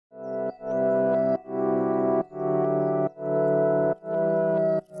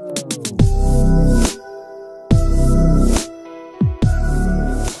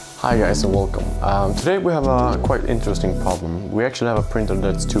Hi guys and welcome. Today we have a quite interesting problem. We actually have a printer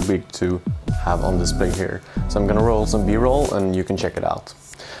that's too big to have on display here. So I'm gonna roll some B-roll and you can check it out.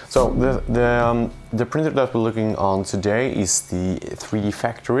 So the printer that we're looking on today is the 3D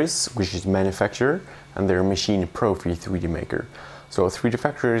Factories, which is manufacturer, and their machine Profi3Dmaker. So 3D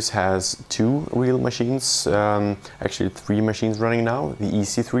Factories has two real machines, actually three machines running now: the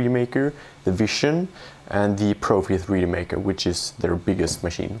Easy 3D Maker, the Vision, and the Profi3Dmaker, which is their biggest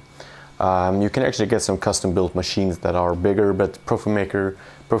machine. You can actually get some custom built machines that are bigger, but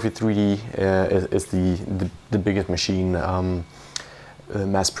Profi3D is the biggest machine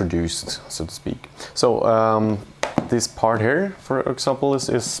mass produced, so to speak. So this part here, for example,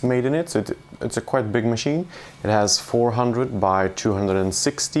 is made in it. So it's a quite big machine. It has 400 by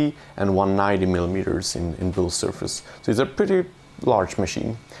 260 and 190 millimeters in build surface. So it's a pretty large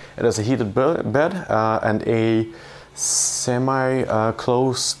machine. It has a heated bed and a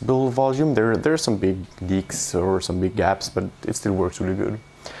semi-closed build volume. There are some big leaks or some big gaps, but it still works really good.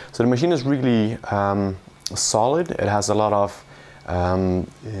 So the machine is really solid. It has a lot of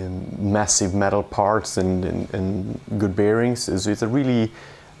massive metal parts and good bearings. So it's a really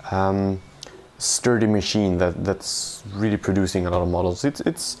sturdy machine that's really producing a lot of models.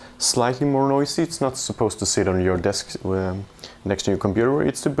 It's slightly more noisy. It's not supposed to sit on your desk next to your computer.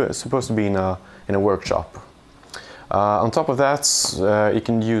 It's supposed to be in a workshop. On top of that, you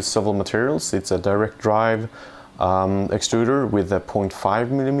can use several materials. It's a direct drive extruder with a 0.5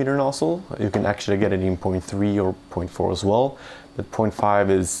 millimeter nozzle. You can actually get it in 0.3 or 0.4 as well, but 0.5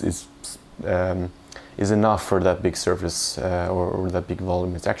 is enough for that big surface or that big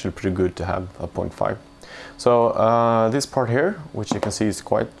volume. It's actually pretty good to have a 0.5. So this part here, which you can see is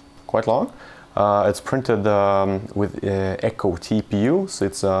quite long, it's printed with Echo TPU, so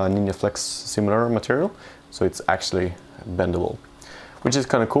it's a Ninja Flex similar material, so it's actually bendable, which is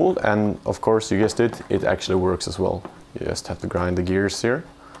kind of cool. And of course, you guessed it, it actually works as well. You just have to grind the gears here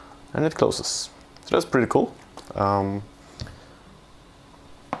and it closes. So that's pretty cool.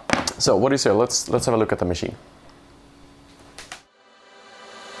 So what do you say? Let's have a look at the machine.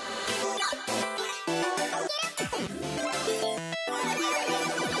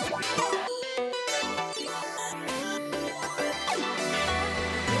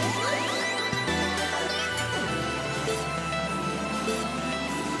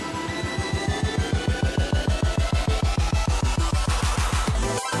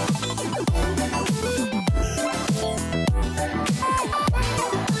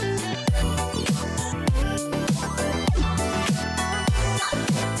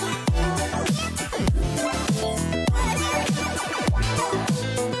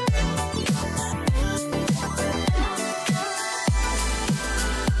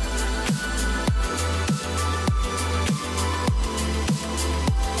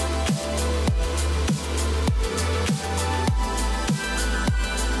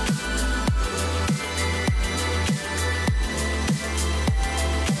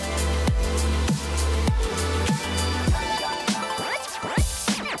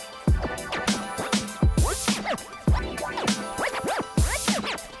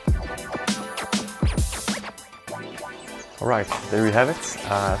 Alright, there you have it.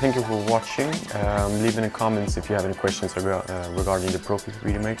 Thank you for watching. Leave in the comments if you have any questions regarding the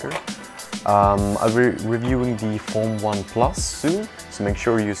Profi3Dmaker. I'll be reviewing the Foam 1 Plus soon, so make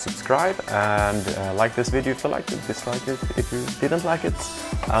sure you subscribe and like this video if you liked it, dislike it if you didn't like it,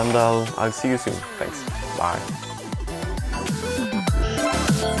 and I'll see you soon. Thanks. Bye.